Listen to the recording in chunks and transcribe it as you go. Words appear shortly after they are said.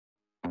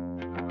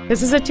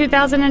This is a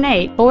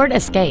 2008 Ford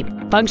Escape,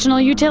 functional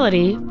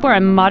utility for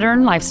a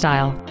modern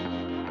lifestyle.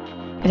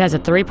 It has a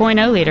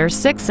 3.0-liter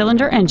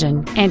six-cylinder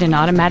engine and an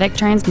automatic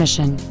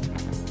transmission.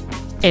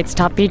 Its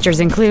top features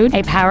include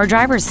a power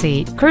driver's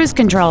seat, cruise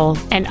control,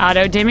 an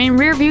auto-dimming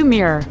rearview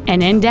mirror,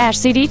 an in-dash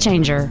CD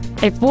changer,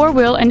 a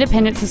four-wheel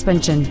independent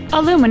suspension,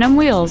 aluminum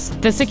wheels,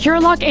 the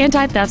secure lock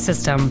anti-theft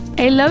system,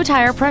 a low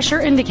tire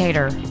pressure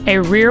indicator, a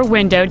rear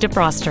window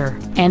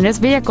defroster, and this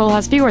vehicle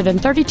has fewer than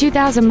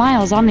 32,000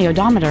 miles on the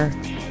odometer.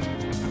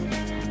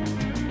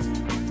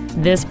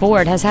 This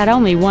Ford has had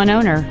only one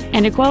owner,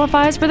 and it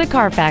qualifies for the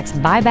Carfax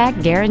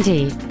buyback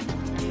guarantee.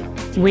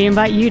 We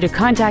invite you to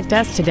contact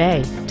us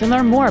today to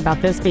learn more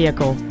about this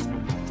vehicle.